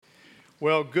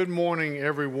Well, good morning,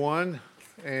 everyone.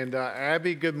 And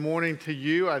Abby, good morning to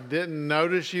you. I didn't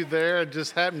notice you there. I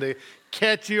just happened to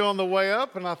catch you on the way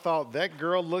up, and I thought, that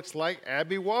girl looks like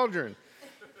Abby Waldron.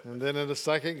 And then at a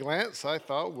second glance, I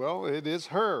thought, well, it is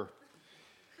her.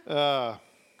 That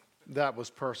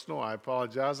was personal. I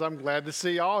apologize. I'm glad to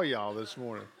see all y'all this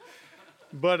morning.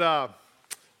 But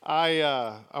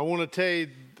I want to tell you,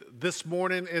 this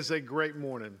morning is a great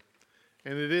morning.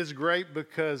 And it is great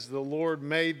because the Lord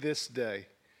made this day,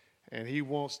 and He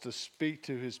wants to speak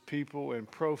to His people in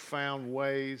profound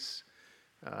ways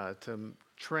to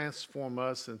transform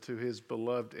us into His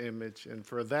beloved image. And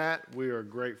for that, we are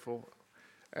grateful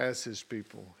as His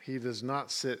people. He does not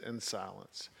sit in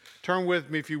silence. Turn with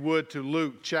me, if you would, to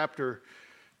Luke chapter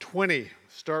 20,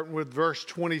 starting with verse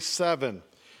 27,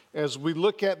 as we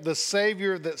look at the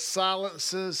Savior that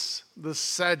silences the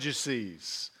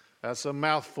Sadducees. That's a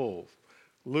mouthful.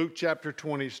 Luke chapter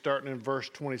 20, starting in verse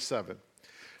 27.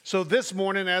 So this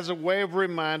morning, as a way of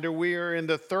reminder, we are in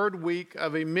the third week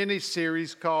of a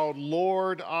mini-series called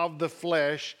Lord of the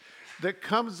Flesh that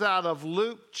comes out of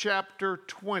Luke chapter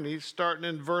 20, starting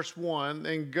in verse 1,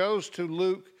 and goes to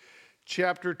Luke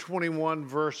chapter 21,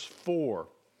 verse 4.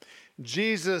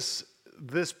 Jesus,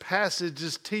 this passage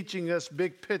is teaching us,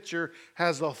 big picture,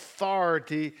 has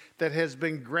authority that has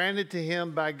been granted to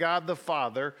him by God the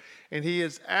Father, and he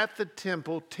is at the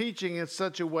temple teaching in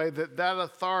such a way that that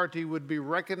authority would be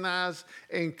recognized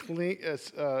and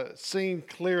seen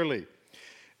clearly.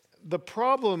 The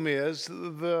problem is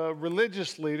the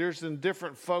religious leaders and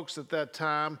different folks at that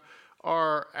time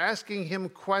are asking him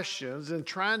questions and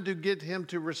trying to get him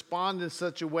to respond in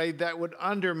such a way that would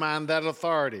undermine that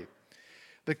authority.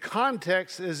 The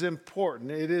context is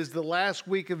important. It is the last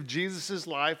week of Jesus'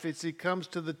 life as he comes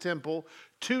to the temple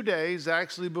 2 days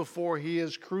actually before he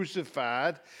is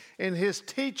crucified. And his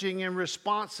teaching and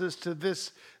responses to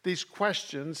these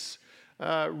questions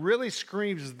really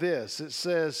screams this. It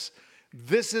says,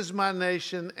 "This is my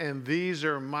nation and these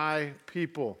are my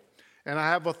people." And I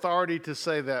have authority to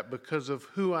say that because of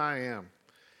who I am.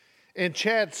 In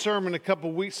Chad's sermon a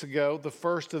couple weeks ago, the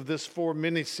first of this 4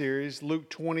 mini-series, Luke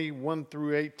 21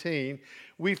 through 18,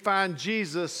 we find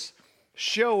Jesus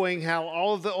showing how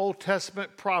all of the Old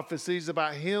Testament prophecies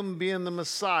about him being the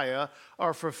Messiah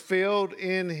are fulfilled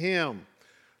in him.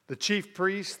 The chief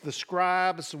priests, the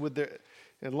scribes,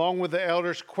 along with the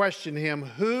elders, question him,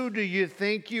 "Who do you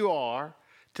think you are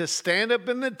to stand up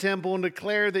in the temple and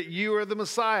declare that you are the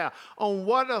Messiah? On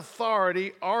what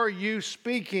authority are you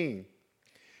speaking?"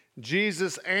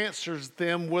 Jesus answers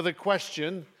them with a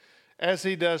question, as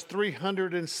he does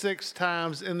 306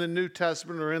 times in the New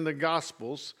Testament or in the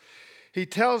Gospels. He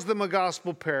tells them a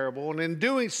gospel parable, and in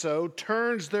doing so,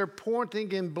 turns their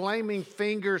pointing and blaming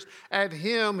fingers at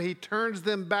him. He turns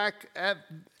them back at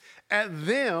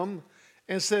them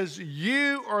and says,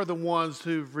 "You are the ones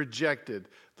who've rejected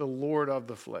the Lord of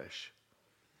the flesh."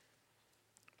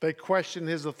 They questioned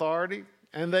his authority,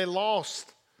 and they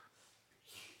lost.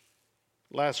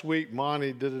 Last week,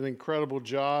 Monty did an incredible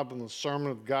job on the Sermon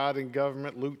of God and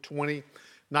Government, Luke 20,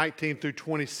 19 through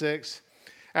 26.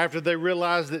 After they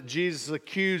realized that Jesus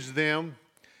accused them,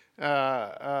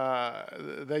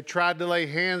 they tried to lay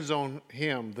hands on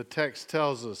him, the text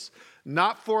tells us.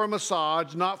 Not for a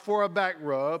massage, not for a back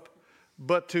rub,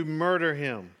 but to murder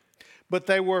him. But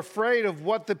they were afraid of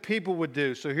what the people would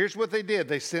do. So here's what they did.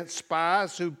 They sent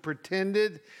spies who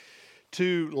pretended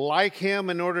to like him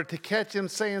in order to catch him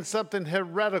saying something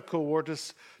heretical or to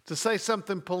say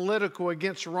something political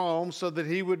against Rome so that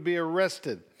he would be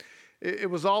arrested. It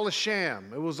was all a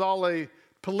sham. It was all a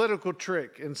political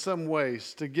trick in some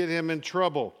ways to get him in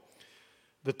trouble.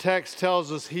 The text tells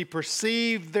us he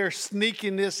perceived their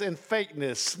sneakiness and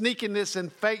fakeness. Sneakiness and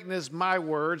fakeness, my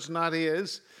words, not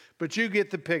his, but you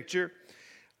get the picture.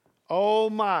 Oh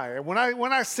my. When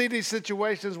I see these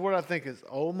situations, what I think is,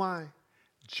 oh my.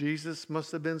 Jesus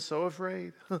must have been so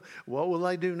afraid. What will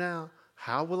I do now?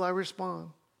 How will I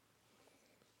respond?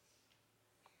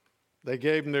 They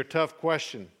gave him their tough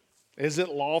question. Is it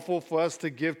lawful for us to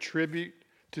give tribute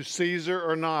to Caesar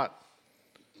or not?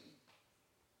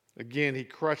 Again, he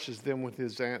crushes them with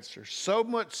his answer. So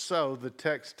much so, the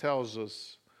text tells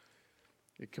us,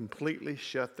 it completely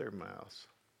shut their mouths.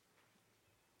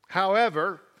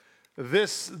 However,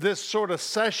 this sort of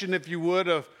session, if you would,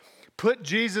 of put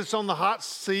Jesus on the hot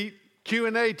seat,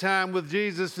 Q&A time with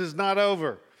Jesus is not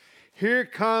over. Here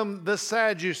come the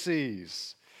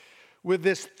Sadducees with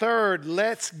this third,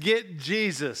 let's get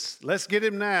Jesus. Let's get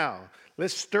him now.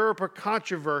 Let's stir up a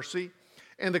controversy.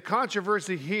 And the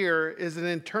controversy here is an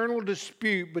internal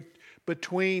dispute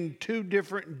between two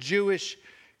different Jewish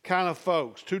kind of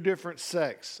folks, two different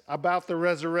sects about the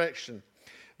resurrection.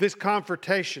 This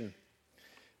confrontation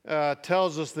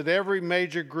tells us that every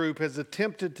major group has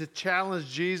attempted to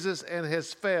challenge Jesus and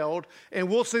has failed. And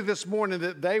we'll see this morning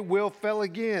that they will fail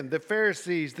again. The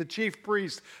Pharisees, the chief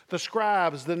priests, the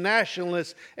scribes, the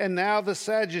nationalists, and now the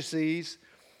Sadducees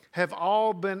have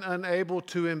all been unable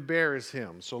to embarrass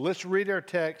him. So let's read our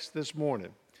text this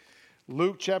morning.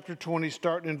 Luke chapter 20,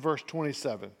 starting in verse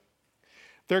 27.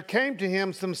 There came to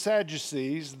him some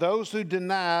Sadducees, those who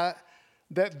deny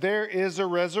that there is a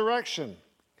resurrection.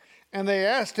 And they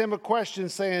asked him a question,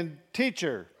 saying,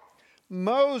 Teacher,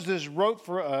 Moses wrote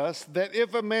for us that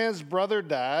if a man's brother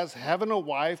dies, having a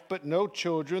wife but no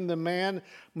children, the man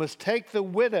must take the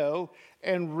widow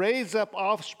and raise up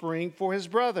offspring for his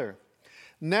brother.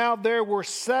 Now there were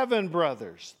 7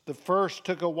 brothers. The first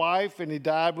took a wife, and he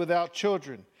died without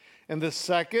children. And the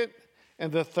second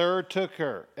and the third took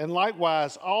her. And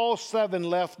likewise, all 7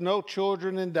 left no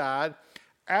children and died.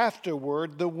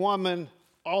 Afterward, the woman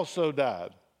also died.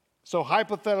 So,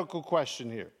 hypothetical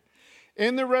question here.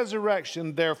 In the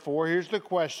resurrection, therefore, here's the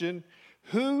question: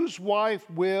 whose wife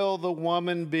will the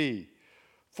woman be?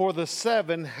 For the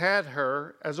 7 had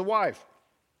her as a wife.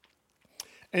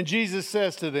 And Jesus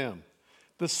says to them,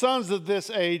 the sons of this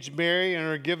age marry and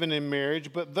are given in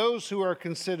marriage, but those who are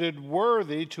considered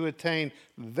worthy to attain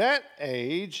that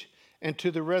age and to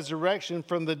the resurrection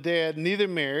from the dead neither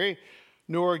marry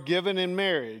nor are given in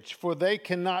marriage, for they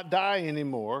cannot die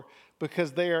anymore,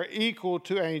 because they are equal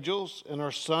to angels and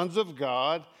are sons of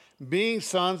God, being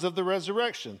sons of the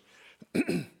resurrection.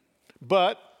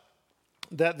 But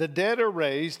that the dead are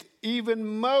raised, even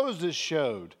Moses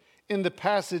showed in the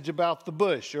passage about the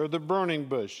bush, or the burning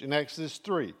bush, in Exodus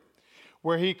 3,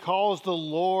 where he calls the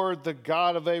Lord the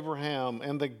God of Abraham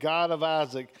and the God of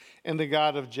Isaac and the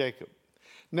God of Jacob.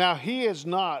 Now he is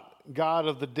not God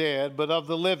of the dead, but of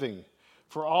the living,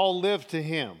 for all live to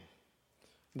him.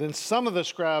 Then some of the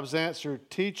scribes answered,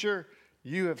 Teacher,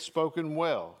 you have spoken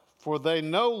well, for they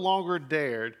no longer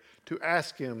dared to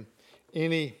ask him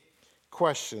any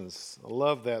questions. I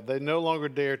love that. They no longer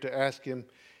dared to ask him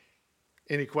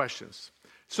any questions.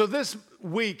 So this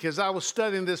week, as I was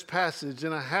studying this passage,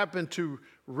 and I happened to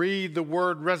read the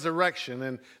word resurrection,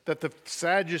 and that the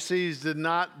Sadducees did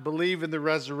not believe in the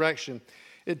resurrection,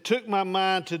 it took my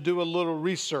mind to do a little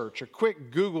research, a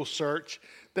quick Google search,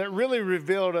 that really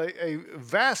revealed a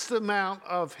vast amount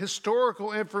of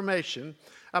historical information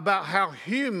about how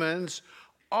humans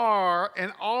are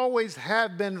and always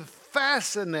have been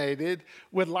fascinated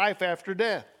with life after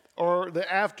death, or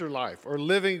the afterlife, or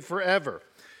living forever.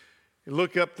 You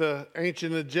look up the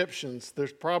ancient Egyptians, they're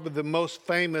probably the most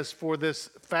famous for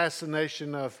this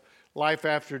fascination of life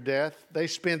after death. They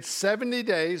spend 70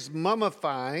 days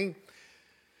mummifying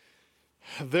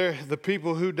the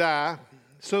people who die,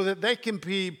 so that they can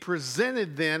be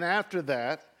presented then after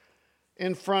that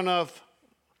in front of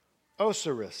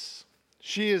Osiris.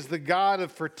 She is the god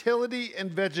of fertility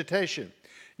and vegetation.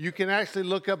 You can actually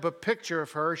look up a picture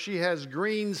of her. She has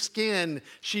green skin.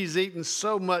 She's eaten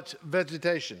so much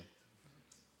vegetation.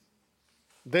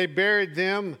 They buried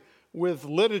them with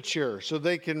literature so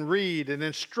they can read, and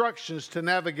instructions to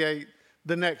navigate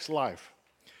the next life.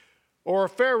 Or a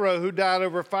pharaoh who died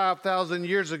over 5,000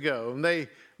 years ago, and they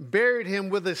buried him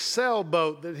with a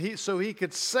sailboat so he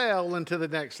could sail into the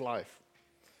next life.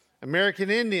 American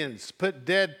Indians put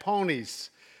dead ponies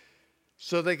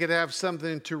so they could have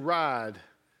something to ride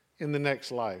in the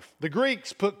next life. The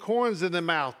Greeks put corns in the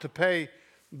mouth to pay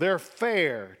their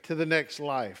fare to the next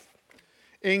life.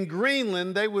 In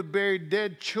Greenland, they would bury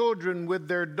dead children with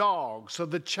their dogs. So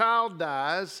the child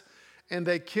dies, and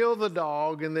they kill the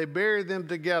dog, and they bury them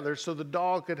together so the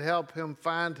dog could help him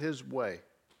find his way.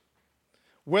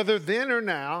 Whether then or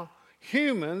now,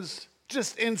 humans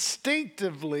just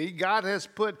instinctively, God has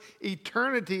put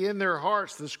eternity in their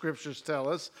hearts, the scriptures tell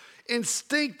us,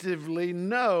 instinctively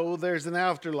know there's an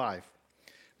afterlife.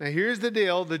 Now here's the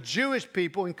deal, the Jewish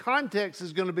people, and context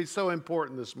is going to be so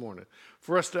important this morning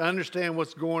for us to understand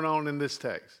what's going on in this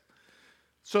text.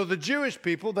 So the Jewish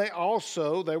people, they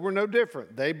were no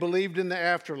different. They believed in the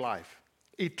afterlife.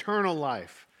 Eternal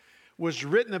life was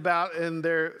written about in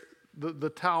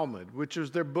the Talmud, which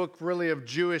is their book really of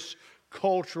Jewish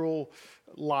cultural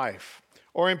life.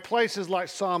 Or in places like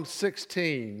Psalm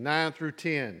 16, 9 through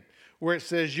 10, where it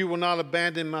says, you will not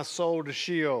abandon my soul to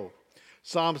Sheol.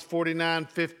 Psalms 49,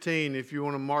 15, if you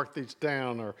want to mark these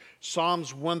down, or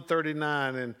Psalms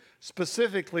 139, and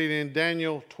specifically in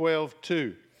Daniel 12,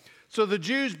 2. So the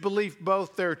Jews believe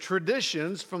both their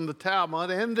traditions from the Talmud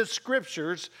and the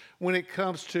scriptures when it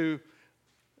comes to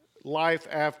life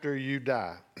after you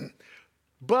die.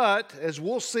 But, as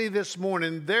we'll see this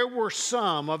morning, there were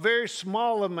a very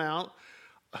small amount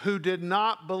who did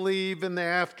not believe in the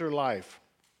afterlife.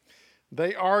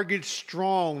 They argued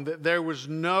strong that there was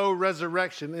no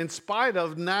resurrection, in spite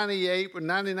of 98 or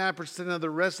 99% of the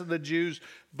rest of the Jews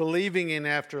believing in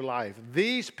afterlife.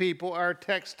 These people, our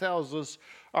text tells us,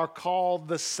 are called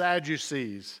the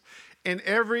Sadducees. And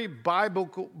every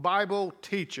Bible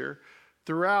teacher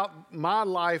throughout my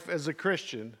life as a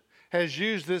Christian has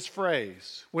used this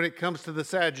phrase when it comes to the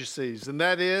Sadducees, and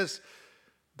that is,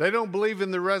 they don't believe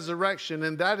in the resurrection,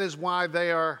 and that is why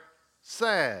they are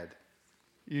sad,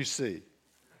 you see.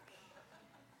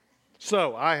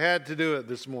 So I had to do it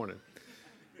this morning.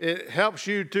 It helps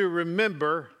you to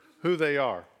remember who they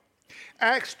are.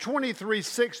 Acts 23,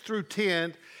 6 through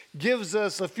 10 gives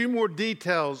us a few more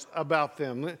details about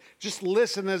them. Just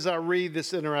listen as I read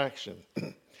this interaction.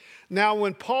 Now,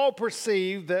 when Paul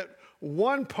perceived that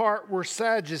one part were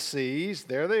Sadducees,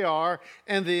 there they are,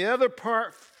 and the other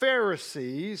part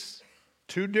Pharisees,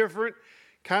 two different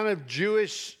kind of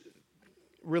Jewish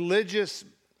religious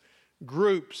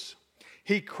groups,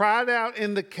 he cried out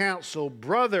in the council,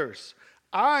 "Brothers,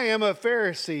 I am a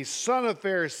Pharisee, son of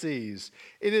Pharisees.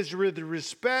 It is with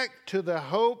respect to the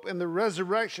hope and the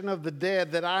resurrection of the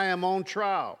dead that I am on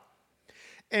trial."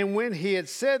 And when he had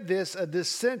said this, a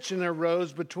dissension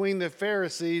arose between the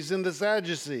Pharisees and the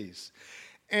Sadducees,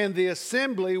 and the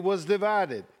assembly was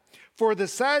divided. For the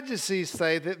Sadducees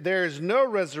say that there is no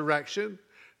resurrection,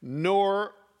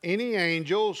 nor any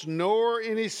angels, nor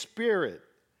any spirit.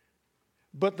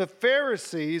 But the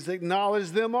Pharisees acknowledge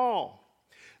them all.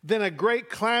 Then a great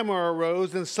clamor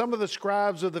arose, and some of the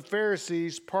scribes of the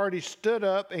Pharisees' party stood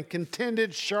up and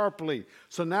contended sharply.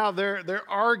 So now they're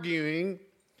arguing,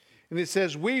 and it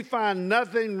says, "We find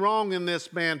nothing wrong in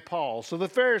this man, Paul." So the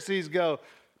Pharisees go,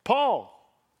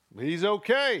 "Paul, he's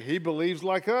okay. He believes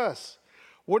like us.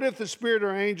 What if the spirit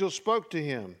or angel spoke to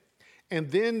him?"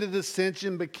 And then the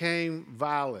dissension became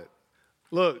violent.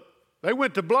 Look, they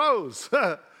went to blows.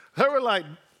 They were like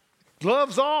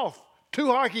gloves off, two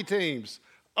hockey teams,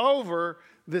 over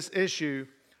this issue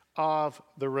of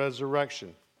the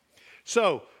resurrection.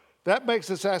 So that makes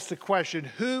us ask the question,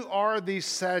 who are these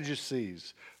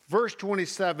Sadducees? Verse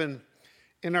 27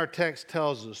 in our text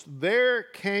tells us, they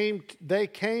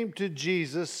came to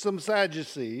Jesus, some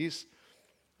Sadducees.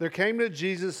 There came to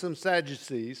Jesus some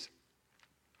Sadducees,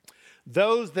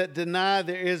 those that deny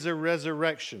there is a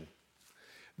resurrection.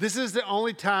 This is the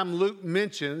only time Luke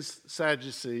mentions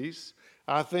Sadducees.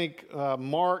 I think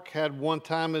Mark had one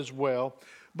time as well.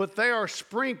 But they are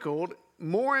sprinkled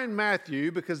more in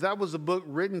Matthew because that was a book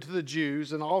written to the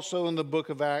Jews, and also in the book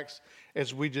of Acts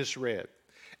as we just read.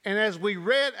 And as we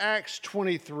read Acts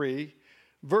 23,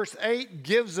 verse 8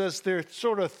 gives us their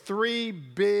sort of three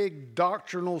big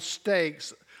doctrinal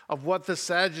stakes of what the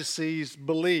Sadducees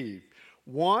believe.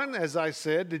 One, as I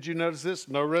said, did you notice this?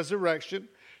 No resurrection.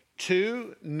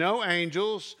 Two, no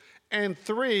angels. And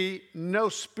three, no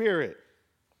spirit.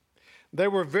 They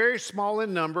were very small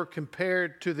in number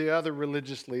compared to the other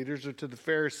religious leaders or to the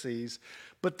Pharisees,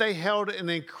 but they held an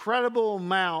incredible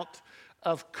amount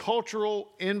of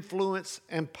cultural influence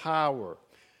and power.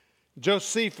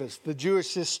 Josephus, the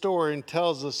Jewish historian,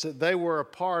 tells us that they were a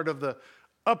part of the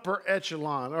upper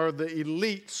echelon, or the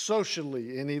elite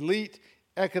socially and elite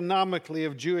economically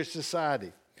of Jewish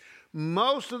society.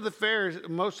 Most of the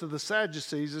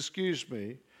Sadducees,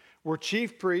 were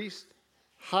chief priests,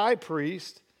 high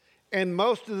priests, and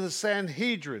most of the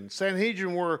Sanhedrin.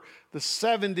 Sanhedrin were the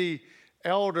 70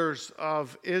 elders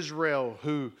of Israel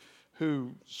who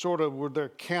sort of were their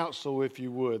council, if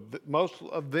you would. Most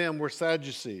of them were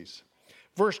Sadducees.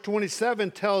 Verse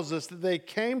 27 tells us that they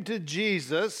came to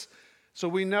Jesus. So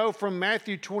we know from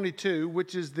Matthew 22,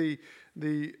 which is the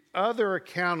other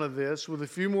account of this with a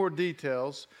few more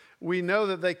details, we know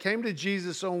that they came to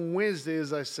Jesus on Wednesday,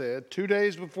 as I said, 2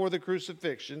 days before the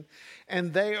crucifixion,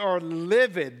 and they are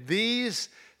livid. These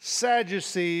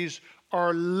Sadducees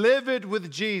are livid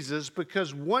with Jesus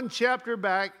because one chapter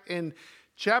back in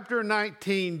chapter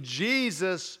 19,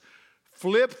 Jesus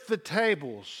flipped the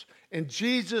tables, and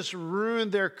Jesus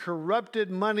ruined their corrupted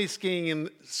money scheme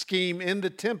in the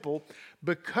temple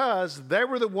because they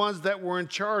were the ones that were in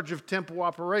charge of temple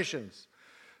operations.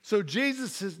 So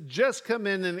Jesus has just come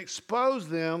in and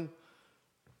exposed them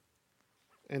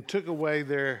and took away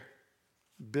their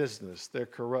business, their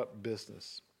corrupt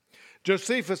business.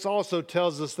 Josephus also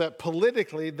tells us that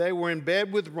politically they were in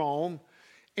bed with Rome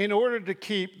in order to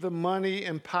keep the money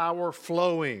and power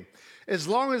flowing. As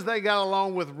long as they got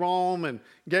along with Rome and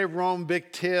gave Rome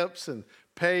big tips and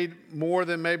paid more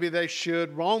than maybe they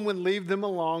should, Rome would leave them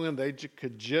alone and they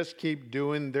could just keep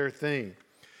doing their thing.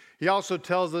 He also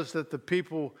tells us that the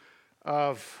people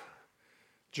of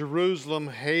Jerusalem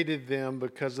hated them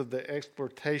because of the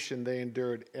exploitation they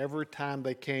endured every time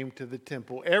they came to the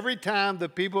temple. Every time the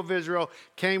people of Israel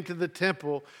came to the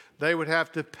temple, they would have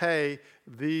to pay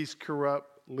these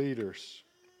corrupt leaders.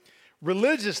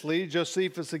 Religiously,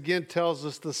 Josephus again tells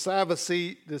us the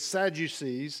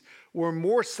Sadducees were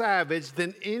more savage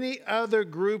than any other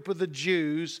group of the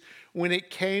Jews when it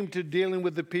came to dealing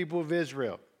with the people of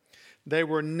Israel. They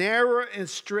were narrow and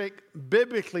strict,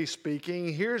 biblically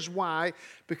speaking. Here's why: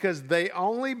 because they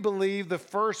only believed the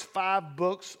first 5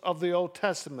 books of the Old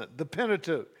Testament, the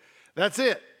Pentateuch. That's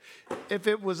it. If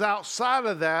it was outside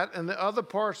of that and the other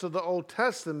parts of the Old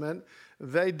Testament,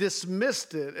 they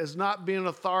dismissed it as not being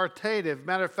authoritative.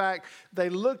 Matter of fact, they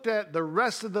looked at the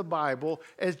rest of the Bible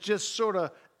as just sort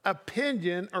of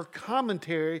opinion or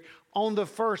commentary on the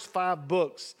first 5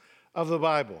 books of the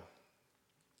Bible,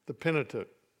 the Pentateuch.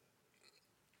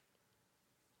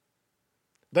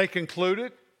 They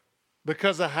concluded,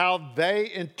 because of how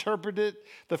they interpreted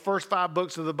the first 5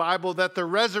 books of the Bible, that the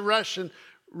resurrection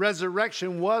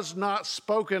was not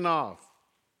spoken of.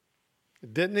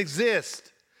 It didn't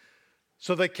exist.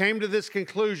 So they came to this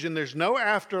conclusion: there's no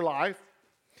afterlife.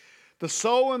 The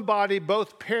soul and body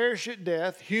both perish at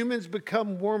death. Humans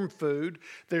become worm food.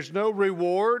 There's no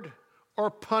reward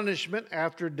or punishment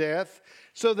after death.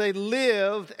 So they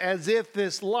lived as if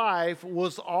this life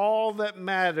was all that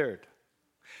mattered.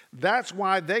 That's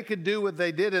why they could do what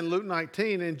they did in Luke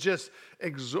 19 and just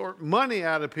extort money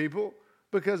out of people,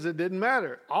 because it didn't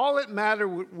matter. All that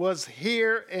mattered was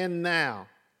here and now.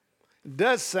 It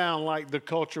does sound like the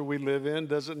culture we live in,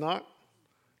 does it not?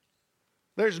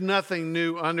 There's nothing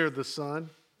new under the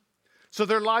sun. So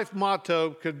their life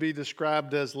motto could be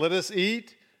described as: let us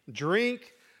eat,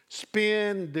 drink,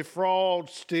 spend, defraud,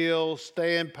 steal,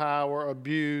 stay in power,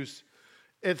 abuse,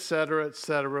 etc.,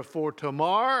 etc. For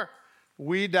tomorrow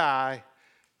we die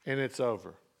and it's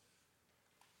over.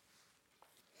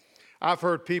 I've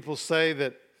heard people say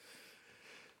that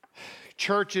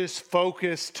churches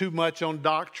focus too much on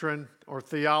doctrine or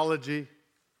theology.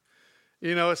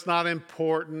 You know, it's not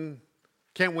important.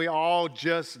 Can't we all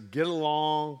just get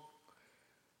along?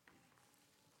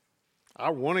 I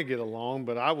want to get along,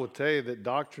 but I will tell you that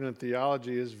doctrine and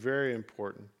theology is very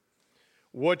important.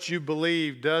 What you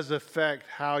believe does affect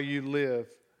how you live.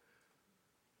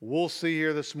 We'll see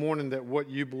here this morning that what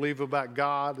you believe about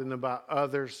God and about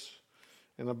others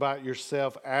and about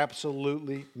yourself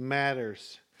absolutely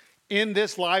matters in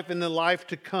this life and the life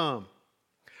to come.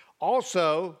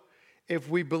 Also, if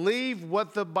we believe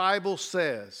what the Bible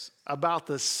says about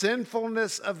the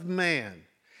sinfulness of man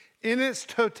in its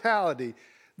totality,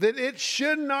 then it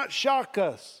should not shock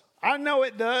us. I know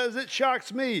it does. It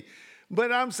shocks me. But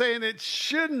I'm saying it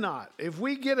should not. If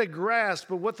we get a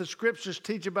grasp of what the scriptures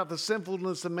teach about the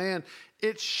sinfulness of man,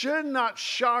 it should not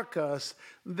shock us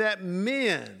that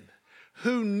men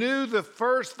who knew the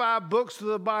first 5 books of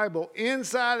the Bible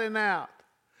inside and out,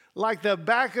 like the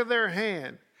back of their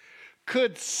hand,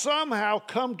 could somehow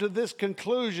come to this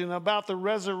conclusion about the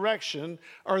resurrection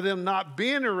or them not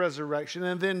being a resurrection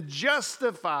and then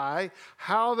justify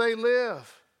how they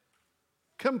live.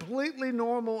 Completely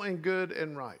normal and good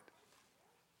and right.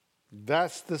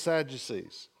 That's the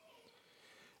Sadducees.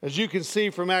 As you can see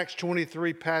from Acts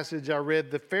 23 passage I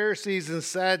read, the Pharisees and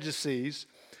Sadducees,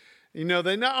 you know,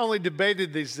 they not only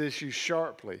debated these issues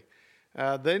sharply,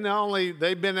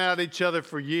 they've been at each other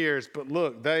for years, but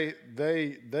look, they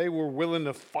were willing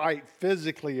to fight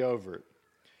physically over it.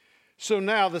 So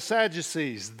now the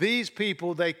Sadducees, these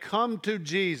people, they come to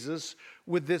Jesus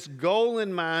with this goal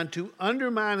in mind to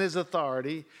undermine his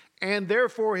authority and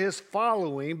therefore his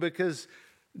following, because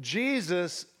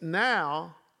Jesus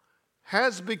now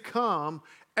has become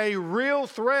a real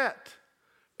threat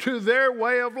to their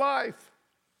way of life.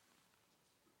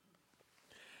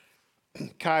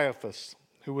 Caiaphas,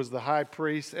 who was the high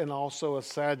priest and also a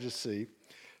Sadducee,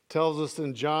 tells us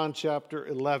in John chapter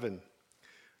 11,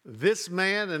 this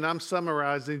man, and I'm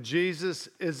summarizing, Jesus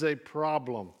is a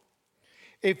problem.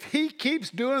 If he keeps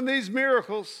doing these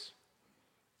miracles,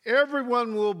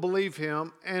 everyone will believe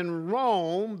him, and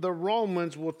Rome, the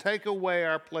Romans, will take away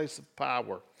our place of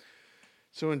power.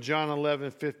 So in John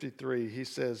 11:53, he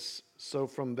says, so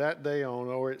from that day on,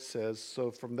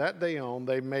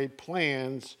 they made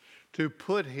plans to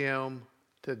put him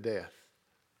to death.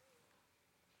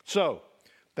 So,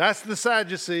 that's the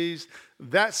Sadducees.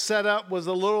 That setup was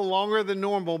a little longer than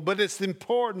normal, but it's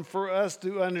important for us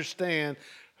to understand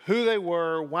who they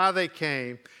were, why they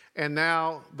came, and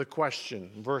now the question,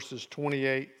 verses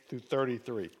 28 through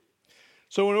 33.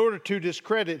 So in order to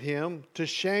discredit him, to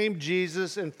shame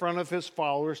Jesus in front of his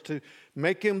followers, to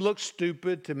make him look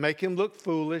stupid, to make him look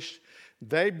foolish,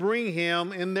 they bring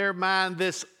him in their mind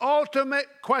this ultimate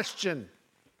question.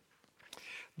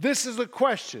 This is a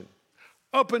question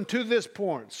up until this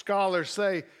point, scholars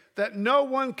say, that no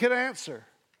one could answer.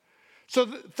 So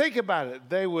think about it.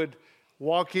 They would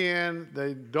walk in,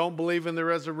 they don't believe in the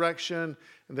resurrection,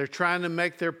 and they're trying to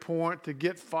make their point to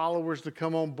get followers to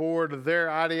come on board of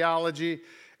their ideology.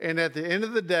 And at the end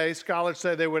of the day, scholars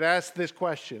say they would ask this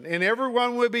question, and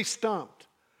everyone would be stumped.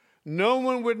 No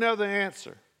one would know the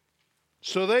answer.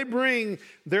 So they bring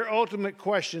their ultimate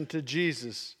question to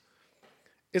Jesus.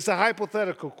 It's a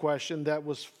hypothetical question that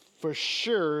was for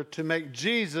sure to make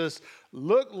Jesus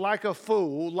look like a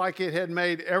fool, like it had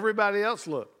made everybody else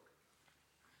look.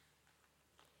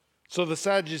 So the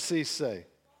Sadducees say,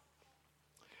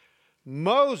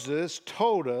 Moses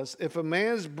told us if a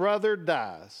man's brother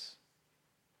dies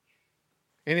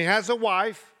and he has a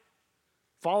wife,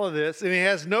 follow this, and he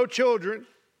has no children,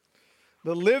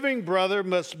 the living brother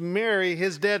must marry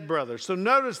his dead brother. So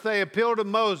notice they appeal to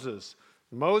Moses.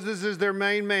 Moses is their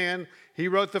main man. He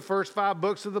wrote the first 5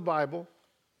 books of the Bible.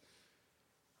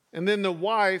 And then the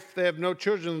wife, they have no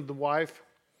children with the wife.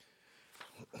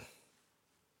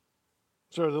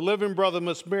 So the living brother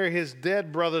must marry his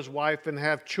dead brother's wife and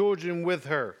have children with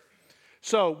her.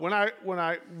 So when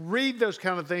I read those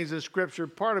kind of things in Scripture,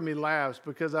 part of me laughs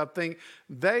because I think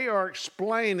they are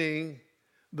explaining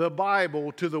the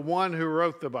Bible to the one who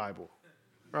wrote the Bible,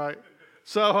 right?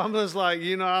 So I'm just like,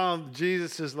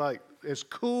 Jesus is like as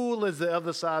cool as the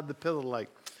other side of the pillow, like,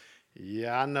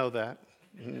 yeah, I know that.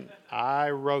 I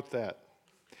wrote that.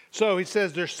 So he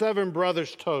says there's 7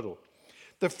 brothers total.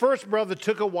 The first brother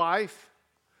took a wife,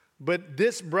 but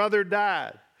this brother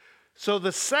died. So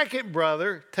the second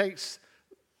brother takes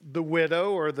the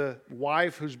widow or the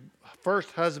wife whose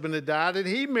first husband had died, and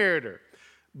he married her,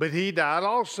 but he died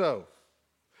also.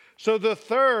 So the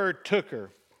third took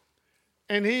her,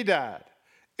 and he died.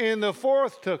 And the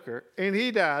fourth took her, and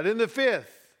he died. And the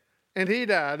fifth, and he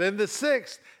died. And the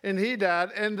sixth, and he died.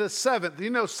 And the seventh.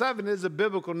 7 is a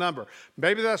biblical number.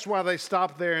 Maybe that's why they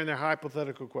stopped there in their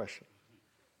hypothetical question.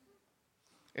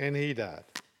 And he died.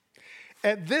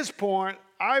 At this point,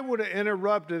 I would have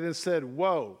interrupted and said,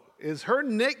 whoa, is her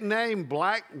nickname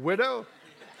Black Widow?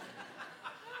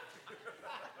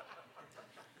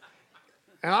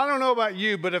 And I don't know about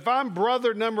you, but if I'm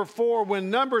brother number 4, when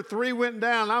number 3 went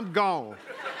down, I'm gone.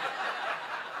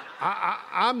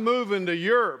 I'm moving to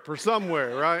Europe or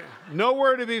somewhere, right?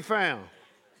 Nowhere to be found.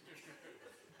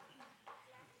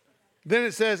 Then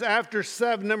it says after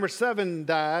number 7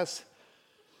 dies,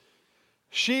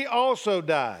 she also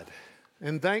died.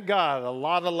 And thank God, a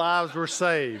lot of lives were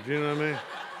saved. You know what I mean?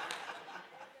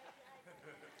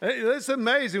 It's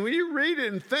amazing. When you read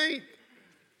it and think,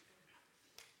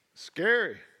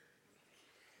 scary.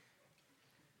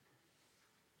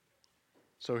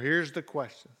 So here's the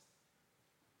question.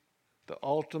 The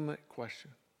ultimate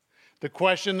question. The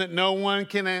question that no one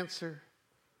can answer.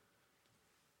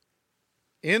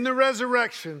 In the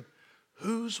resurrection,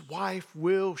 whose wife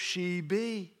will she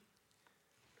be?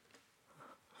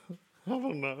 I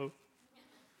don't know.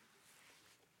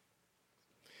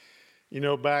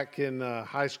 Back in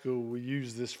high school, we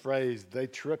used this phrase, they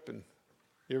tripping.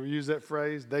 You ever use that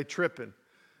phrase? They tripping.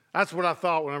 That's what I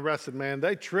thought when I wrestled, man.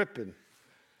 They tripping.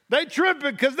 They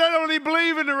tripping because they don't even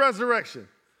believe in the resurrection.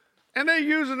 And they're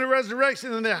using the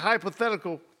resurrection in their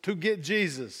hypothetical to get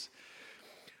Jesus.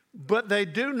 But they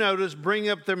do notice bring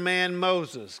up their man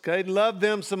Moses. Okay? Love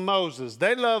them some Moses.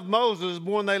 They love Moses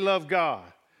more than they love God.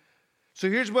 So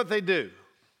here's what they do.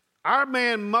 Our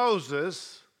man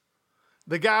Moses,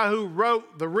 the guy who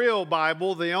wrote the real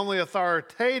Bible, the only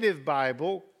authoritative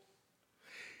Bible,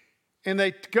 and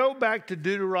they go back to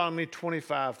Deuteronomy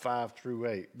 25, 5 through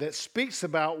 8, that speaks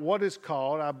about what is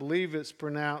called, I believe it's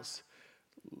pronounced,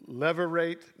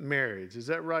 levirate marriage. Is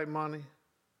that right, Monty?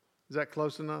 Is that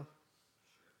close enough?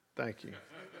 Thank you.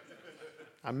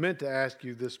 I meant to ask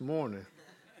you this morning.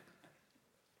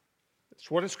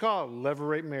 It's what it's called,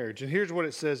 levirate marriage. And here's what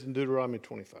it says in Deuteronomy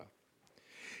 25.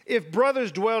 If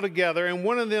brothers dwell together and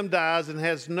one of them dies and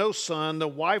has no son, the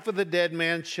wife of the dead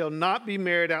man shall not be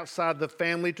married outside the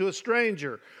family to a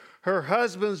stranger. Her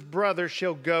husband's brother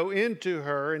shall go into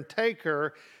her and take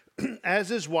her as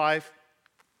his wife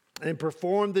and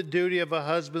perform the duty of a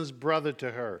husband's brother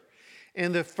to her.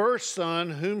 And the first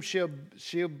son whom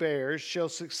she bears shall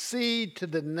succeed to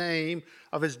the name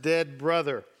of his dead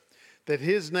brother, that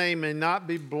his name may not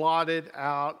be blotted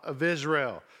out of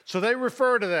Israel. So they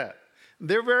refer to that.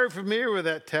 They're very familiar with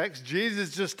that text.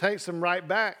 Jesus just takes them right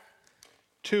back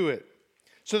to it.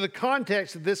 So the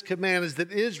context of this command is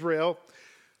that Israel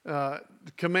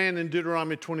command in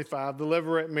Deuteronomy 25, the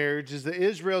Levirate marriage, is that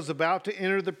Israel's about to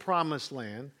enter the promised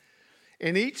land,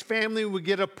 and each family would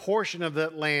get a portion of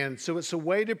that land. So it's a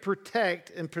way to protect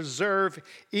and preserve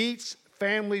each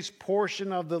family's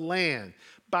portion of the land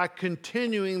by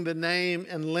continuing the name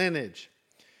and lineage.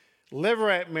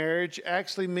 Levirate marriage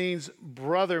actually means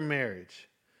brother marriage.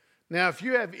 Now, if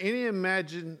you have any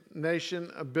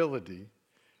imagination ability,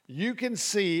 you can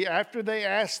see after they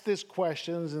ask these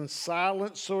questions and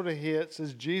silence sort of hits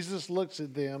as Jesus looks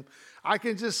at them, I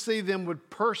can just see them with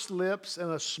pursed lips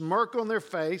and a smirk on their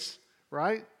face,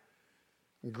 right?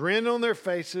 Grin on their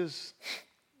faces.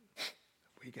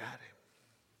 We got him.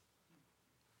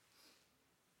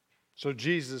 So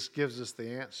Jesus gives us the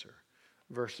answer,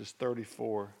 verses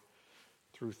 34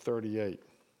 through 38.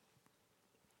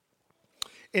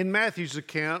 In Matthew's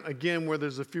account, again, where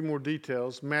there's a few more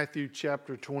details, Matthew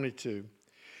chapter 22,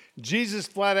 Jesus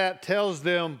flat out tells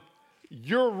them,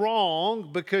 you're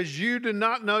wrong because you do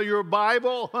not know your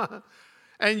Bible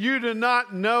and you do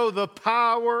not know the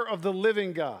power of the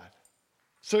living God.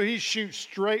 So he shoots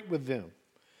straight with them.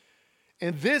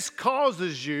 And this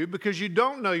causes you, because you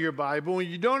don't know your Bible and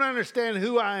you don't understand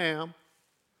who I am,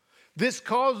 this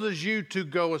causes you to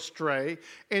go astray,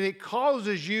 and it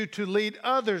causes you to lead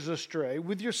others astray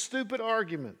with your stupid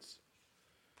arguments.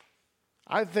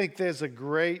 I think there's a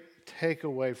great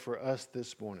takeaway for us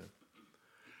this morning.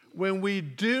 When we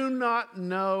do not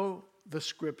know the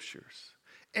Scriptures,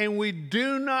 and we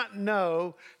do not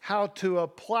know how to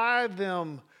apply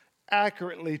them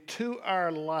accurately to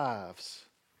our lives,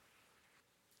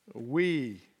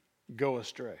 we go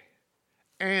astray,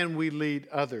 and we lead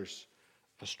others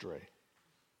astray.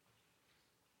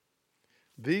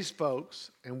 These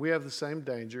folks, and we have the same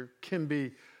danger, can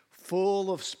be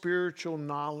full of spiritual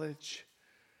knowledge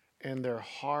and their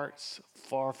hearts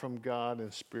far from God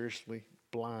and spiritually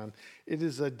blind. It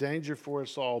is a danger for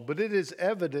us all, but it is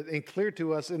evident and clear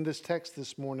to us in this text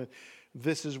this morning,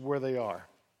 this is where they are.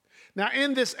 Now,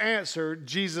 in this answer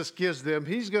Jesus gives them,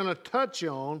 he's going to touch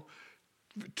on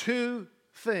two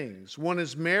things. One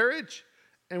is marriage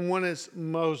and one is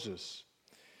Moses.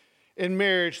 In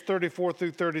marriage, 34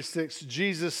 through 36,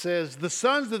 Jesus says, the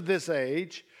sons of this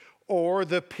age, or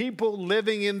the people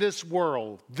living in this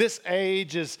world, this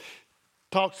age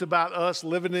talks about us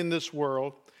living in this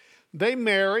world, they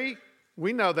marry,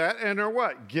 we know that, and are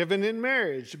what? Given in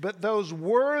marriage. But those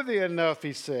worthy enough,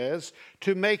 he says,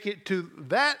 to make it to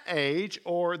that age,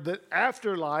 or the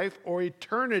afterlife, or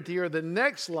eternity, or the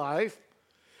next life,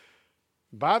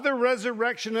 by the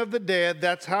resurrection of the dead,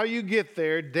 that's how you get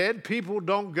there. Dead people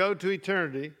don't go to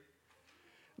eternity.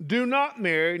 Do not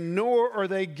marry, nor are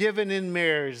they given in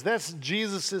marriage. That's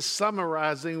Jesus is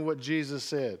summarizing what Jesus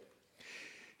said.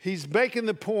 He's making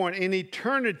the point in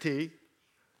eternity.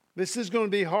 This is going to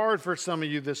be hard for some of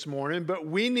you this morning, but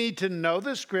we need to know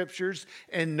the Scriptures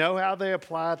and know how they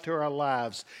apply to our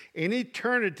lives. In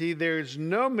eternity, there is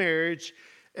no marriage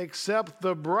except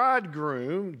the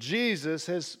bridegroom,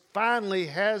 Jesus, finally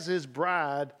has his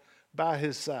bride by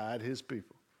his side, his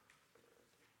people.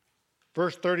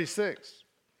 Verse 36.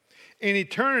 In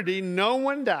eternity, no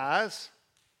one dies,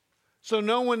 so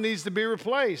no one needs to be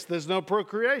replaced. There's no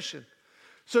procreation.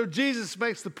 So Jesus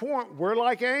makes the point, we're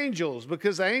like angels,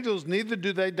 because angels neither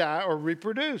do they die or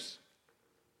reproduce.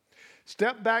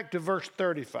 Step back to verse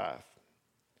 35.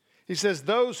 He says,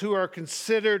 those who are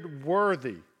considered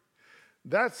worthy.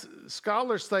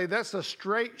 Scholars say that's a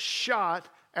straight shot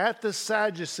at the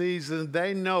Sadducees, and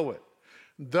they know it.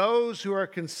 Those who are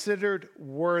considered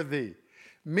worthy,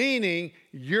 meaning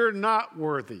you're not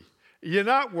worthy. You're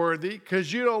not worthy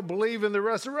because you don't believe in the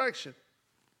resurrection.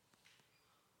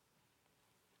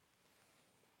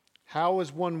 How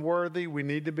is one worthy? We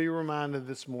need to be reminded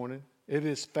this morning. It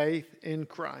is faith in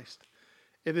Christ.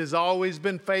 It has always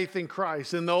been faith in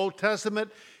Christ. In the Old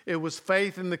Testament, it was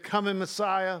faith in the coming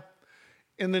Messiah.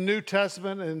 In the New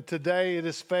Testament, and today it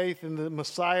is faith in the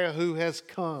Messiah who has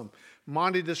come.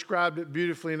 Monty described it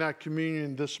beautifully in our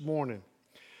communion this morning.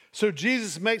 So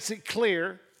Jesus makes it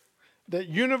clear that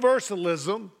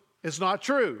universalism is not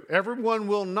true. Everyone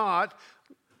will not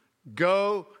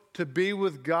go to be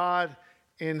with God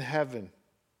in heaven.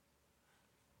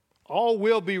 All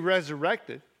will be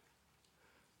resurrected.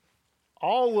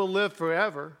 All will live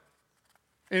forever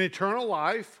in eternal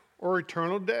life or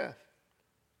eternal death.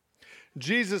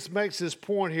 Jesus makes this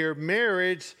point here.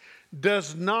 Marriage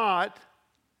does not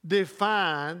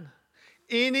define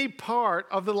any part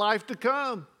of the life to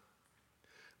come.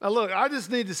 Now look, I just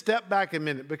need to step back a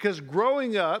minute, because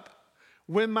growing up,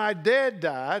 when my dad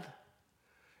died,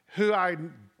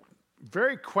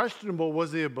 very questionable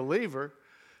was he a believer,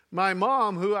 My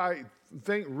mom, who I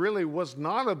think really was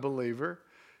not a believer,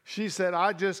 she said,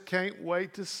 I just can't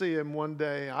wait to see him one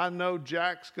day. I know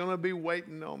Jack's going to be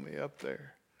waiting on me up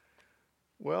there.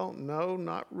 Well, no,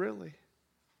 not really.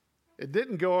 It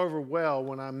didn't go over well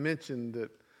when I mentioned that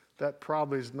that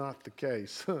probably is not the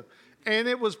case. And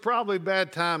it was probably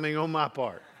bad timing on my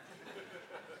part.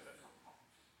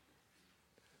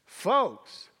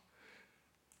 Folks,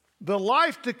 the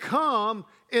life to come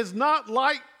is not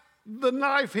like the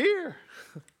life here.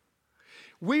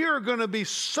 We are going to be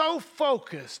so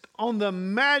focused on the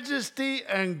majesty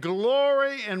and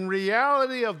glory and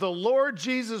reality of the Lord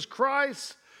Jesus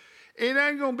Christ. It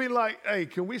ain't going to be like, hey,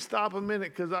 can we stop a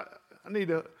minute? Because I need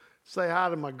to say hi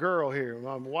to my girl here.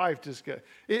 My wife just got...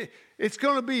 It's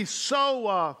going to be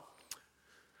so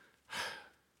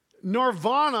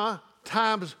nirvana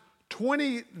times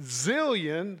 20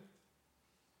 zillion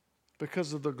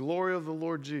because of the glory of the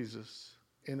Lord Jesus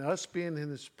and us being in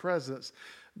his presence,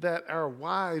 that our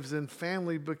wives and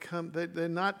family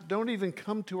don't even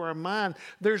come to our mind.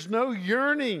 There's no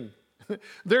yearning.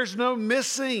 There's no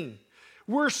missing.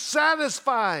 We're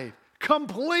satisfied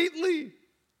completely.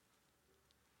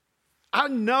 I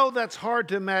know that's hard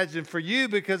to imagine for you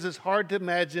because it's hard to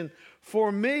imagine for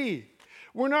me.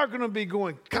 We're not going to be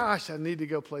going, gosh, I need to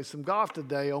go play some golf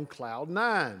today on cloud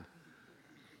 9.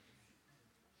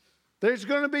 There's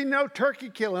going to be no turkey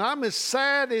killing. I'm as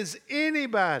sad as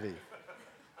anybody.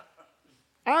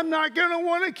 I'm not going to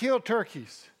want to kill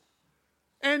turkeys.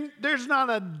 And there's not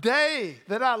a day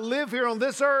that I live here on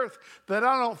this earth that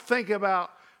I don't think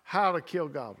about how to kill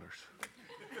gobblers.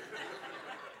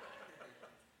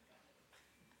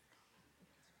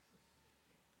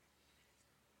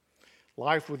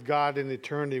 Life with God in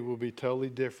eternity will be totally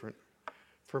different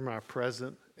from our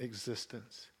present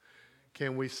existence.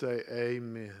 Can we say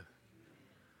amen?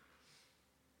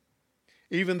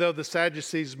 Even though the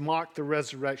Sadducees mocked the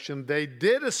resurrection, they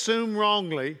did assume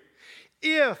wrongly,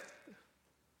 if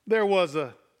there was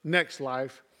a next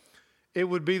life, it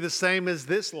would be the same as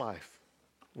this life.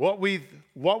 What we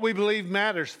believe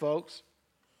matters, folks.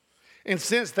 And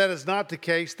since that is not the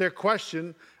case, their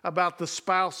question about the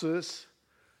spouses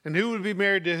and who would be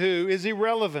married to who is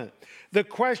irrelevant. The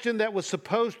question that was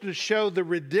supposed to show the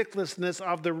ridiculousness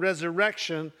of the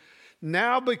resurrection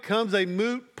now becomes a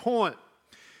moot point.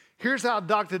 Here's how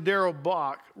Dr. Darrell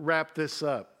Bock wrapped this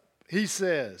up. He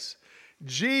says,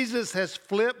 Jesus has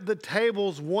flipped the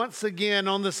tables once again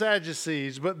on the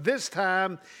Sadducees, but this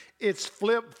time it's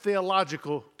flipped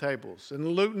theological tables. In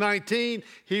Luke 19,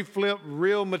 he flipped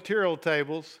real material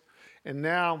tables, and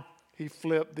now he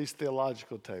flipped these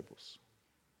theological tables.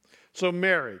 So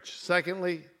marriage.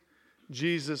 Secondly,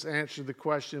 Jesus answered the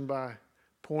question by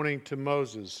pointing to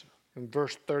Moses. In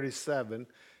verse 37,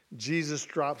 Jesus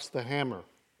drops the hammer.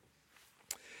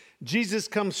 Jesus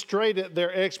comes straight at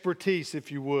their expertise,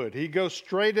 if you would. He goes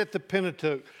straight at the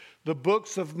Pentateuch, the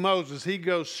books of Moses. He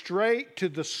goes straight to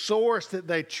the source that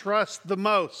they trust the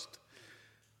most.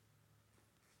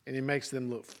 And he makes them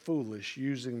look foolish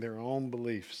using their own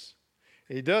beliefs.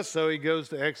 He does so, he goes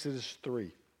to Exodus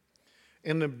 3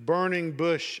 in the burning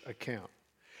bush account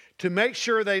to make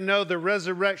sure they know the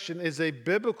resurrection is a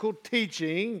biblical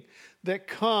teaching that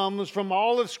comes from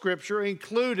all of Scripture,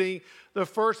 including the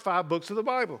first 5 books of the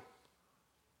Bible,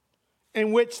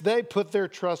 in which they put their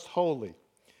trust wholly.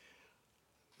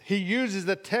 He uses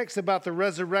the text about the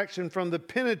resurrection from the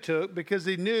Pentateuch because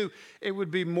he knew it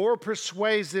would be more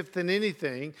persuasive than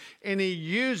anything, and he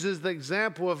uses the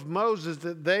example of Moses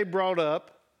that they brought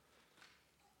up,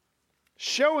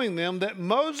 showing them that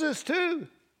Moses too,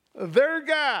 their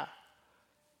guy,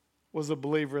 was a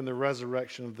believer in the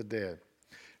resurrection of the dead.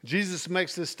 Jesus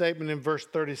makes this statement in verse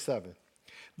 37.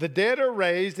 The dead are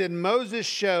raised, and Moses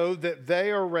showed that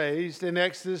they are raised in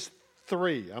Exodus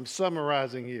 3. I'm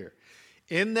summarizing here.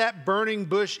 In that burning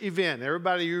bush event,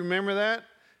 everybody, you remember that?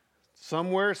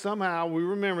 Somewhere, somehow, we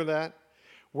remember that.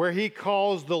 Where he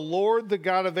calls the Lord the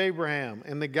God of Abraham,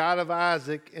 and the God of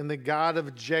Isaac, and the God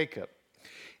of Jacob.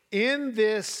 In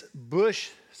this bush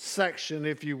section,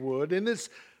 if you would, in this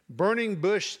burning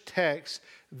bush text,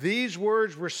 these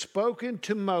words were spoken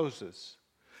to Moses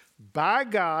by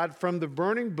God from the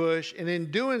burning bush, and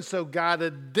in doing so, God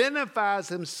identifies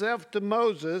himself to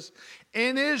Moses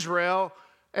and Israel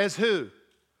as who?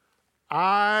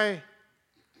 I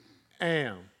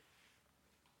am.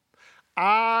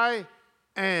 I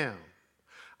am.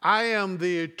 I am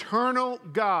the eternal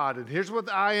God. And here's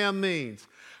what I am means.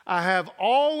 I have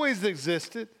always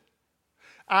existed.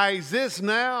 I exist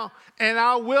now, and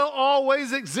I will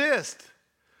always exist.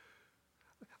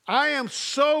 I am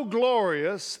so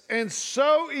glorious and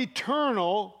so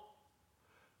eternal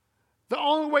The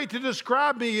only way to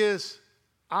describe me is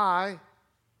I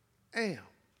am.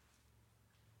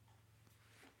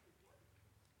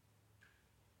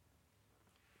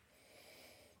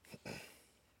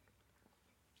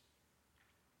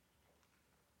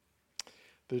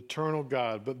 The eternal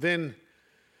God. But then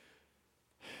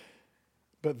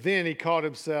he called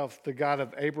himself the God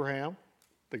of Abraham,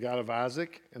 the God of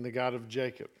Isaac, and the God of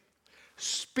Jacob.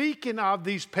 Speaking of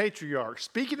these patriarchs,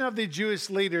 speaking of the Jewish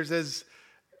leaders as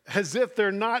if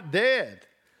they're not dead,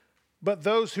 but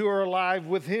those who are alive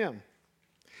with him.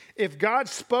 If God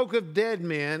spoke of dead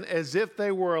men as if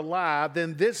they were alive,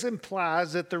 then this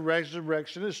implies that the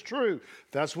resurrection is true.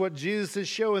 That's what Jesus is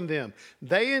showing them.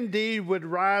 They indeed would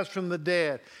rise from the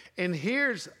dead. And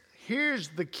here's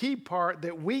the key part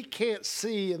that we can't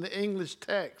see in the English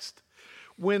text.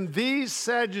 When these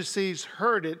Sadducees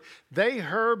heard it, they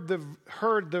heard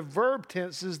the verb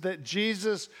tenses that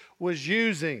Jesus was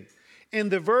using. And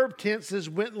the verb tenses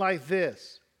went like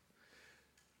this.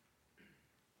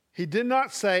 He did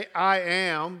not say, I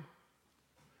am.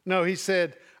 No, he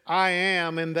said, I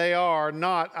am and they are,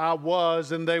 not I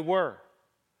was and they were.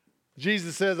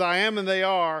 Jesus says, I am and they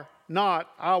are, not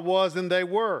I was and they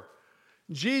were.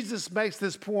 Jesus makes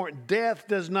this point. Death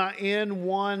does not end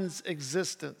one's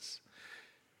existence.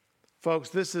 Folks,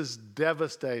 this is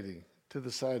devastating to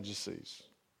the Sadducees.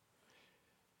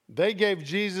 They gave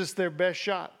Jesus their best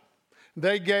shot.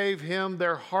 They gave him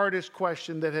their hardest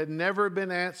question that had never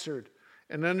been answered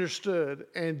and understood.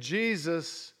 And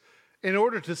Jesus, in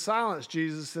order to silence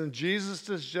Jesus, and Jesus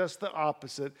does just the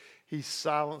opposite, he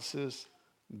silences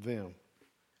them.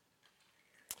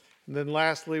 And then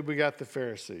lastly, we got the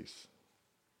Pharisees.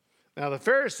 Now, the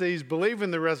Pharisees believe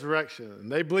in the resurrection, and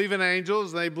they believe in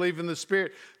angels, and they believe in the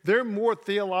Spirit. They're more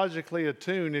theologically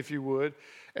attuned, if you would,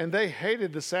 and they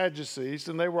hated the Sadducees,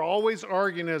 and they were always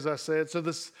arguing, as I said. So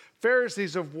the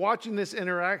Pharisees are watching this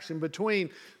interaction between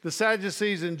the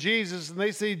Sadducees and Jesus, and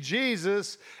they see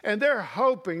Jesus, and they're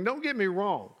hoping, don't get me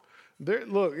wrong,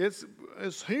 look,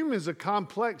 humans are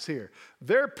complex here.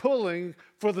 They're pulling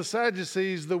for the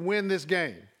Sadducees to win this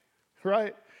game,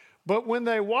 right? But when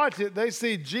they watch it, they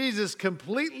see Jesus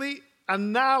completely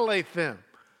annihilate them.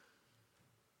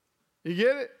 You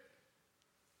get it?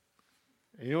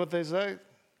 And you know what they say?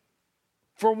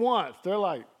 For once, they're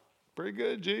like, pretty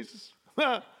good, Jesus.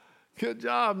 Good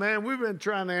job, man. We've been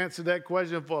trying to answer that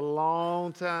question for a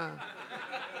long time.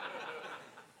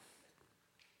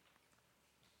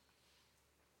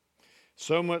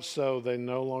 So much so, they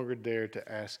no longer dare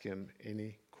to ask him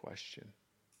any question.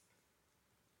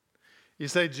 You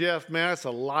say, Jeff, man, that's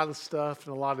a lot of stuff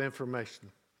and a lot of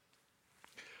information.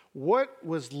 What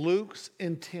was Luke's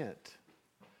intent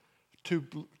to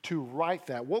write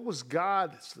that? What was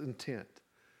God's intent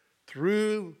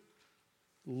through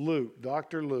Luke,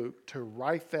 Dr. Luke, to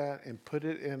write that and put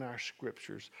it in our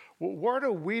scriptures? Well, what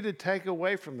are we to take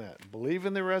away from that? Believe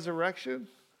in the resurrection?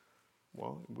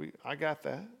 Well, I got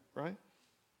that, right?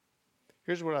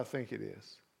 Here's what I think it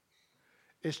is.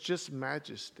 It's just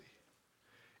majesty.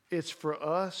 It's for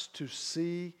us to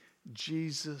see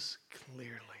Jesus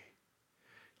clearly.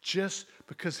 Just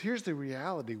because here's the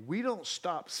reality. We don't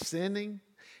stop sinning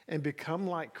and become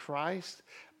like Christ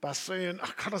by saying, I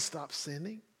gotta stop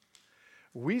sinning.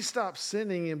 We stop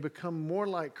sinning and become more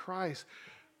like Christ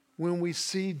when we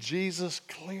see Jesus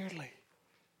clearly.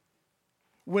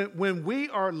 When we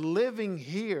are living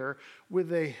here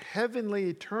with a heavenly,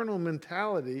 eternal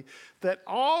mentality that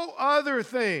all other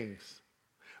things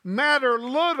matter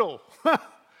little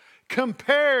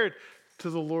compared to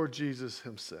the Lord Jesus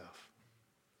himself.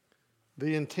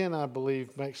 The intent, I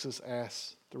believe, makes us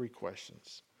ask 3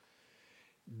 questions.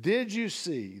 Did you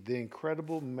see the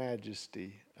incredible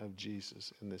majesty of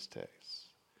Jesus in this text?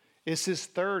 It's his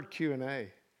third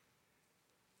Q&A.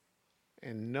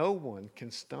 And no one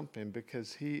can stump him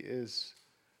because he is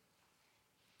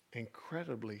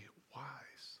incredibly wise.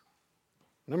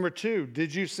 Number 2,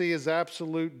 did you see his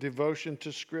absolute devotion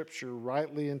to Scripture,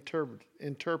 rightly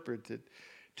interpreted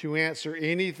to answer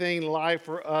anything life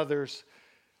or others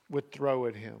would throw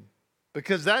at him?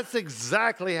 Because that's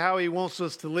exactly how he wants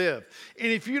us to live.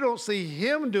 And if you don't see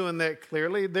him doing that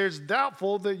clearly, there's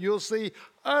doubtful that you'll see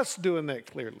us doing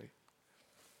that clearly.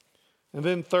 And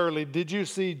then thirdly, did you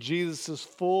see Jesus'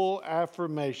 full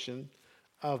affirmation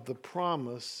of the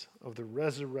promise of the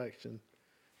resurrection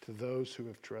to those who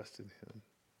have trusted him?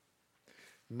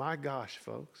 My gosh,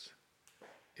 folks,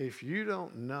 if you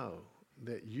don't know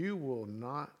that you will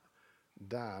not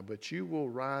die, but you will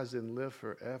rise and live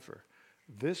forever,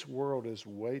 this world is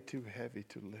way too heavy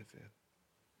to live in.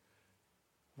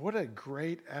 What a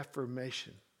great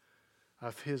affirmation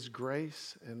of his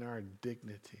grace and our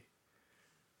dignity,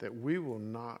 that we will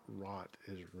not rot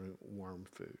as worm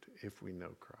food if we know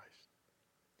Christ.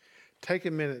 Take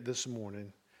a minute this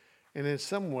morning and in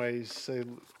some ways say,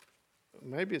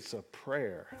 maybe it's a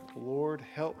prayer. Lord,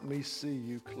 help me see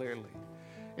you clearly.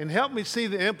 And help me see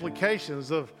the implications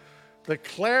of the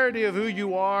clarity of who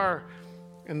you are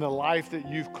and the life that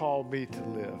you've called me to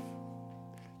live.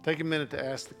 Take a minute to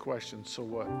ask the question, so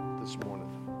what, this morning?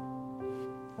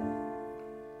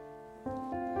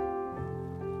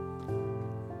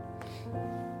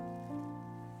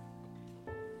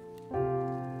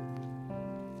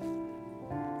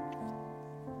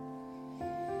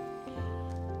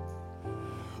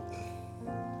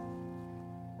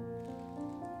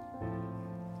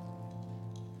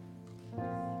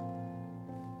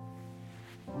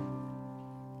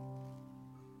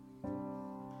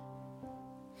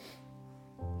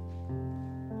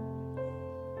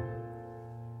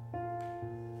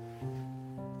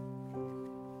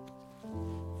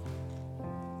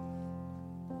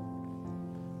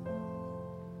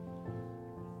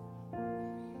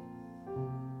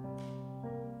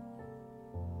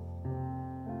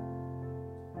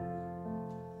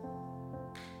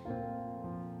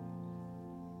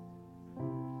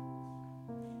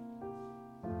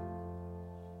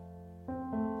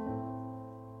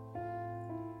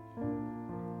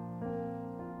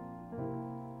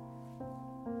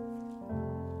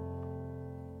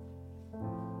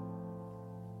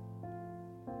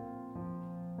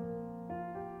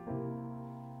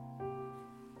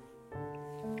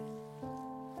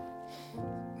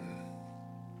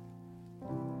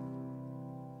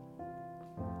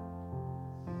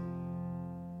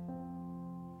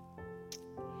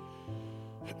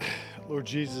 Lord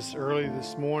Jesus, early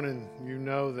this morning, you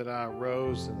know that I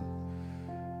rose and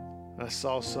I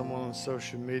saw someone on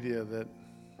social media that's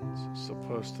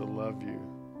supposed to love you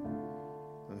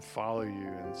and follow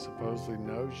you and supposedly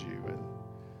knows you.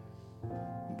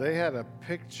 And they had a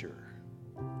picture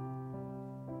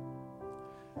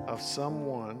of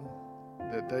someone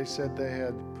that they said they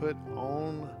had put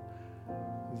on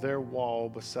their wall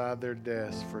beside their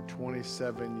desk for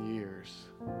 27 years.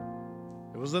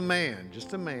 It was a man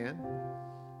just a man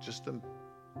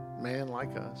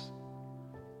like us,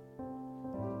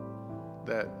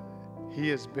 that he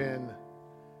has been,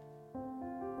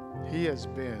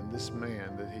 this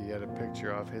man that he had a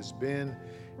picture of, has been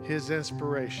his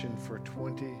inspiration for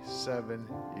 27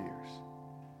 years.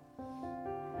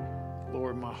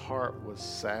 Lord, my heart was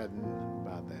saddened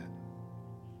by that.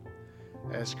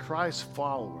 As Christ's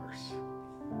followers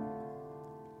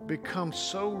become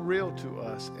so real to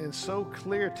us and so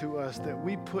clear to us that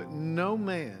we put no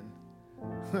man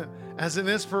as an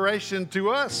inspiration to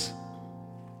us.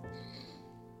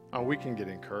 Oh, we can get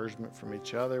encouragement from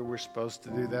each other. We're supposed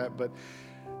to do that. But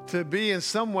to be in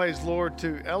some ways, Lord,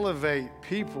 to elevate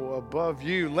people above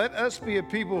you, let us be a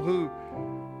people who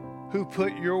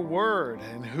put your word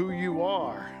and who you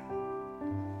are.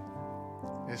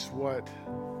 It's what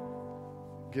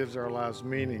gives our lives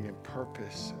meaning and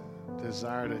purpose, and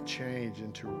desire to change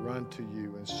and to run to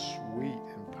you in sweet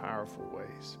and powerful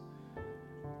ways,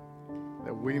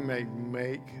 that we may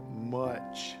make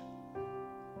much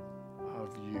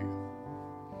of you.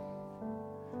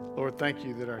 Lord, thank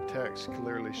you that our text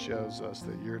clearly shows us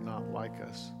that you're not like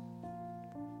us.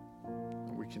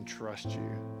 We can trust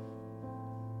you.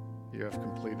 You have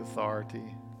complete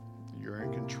authority. You're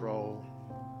in control.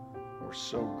 We're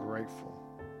so grateful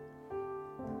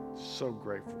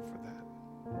for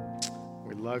that.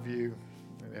 We love you.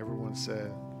 And everyone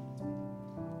said,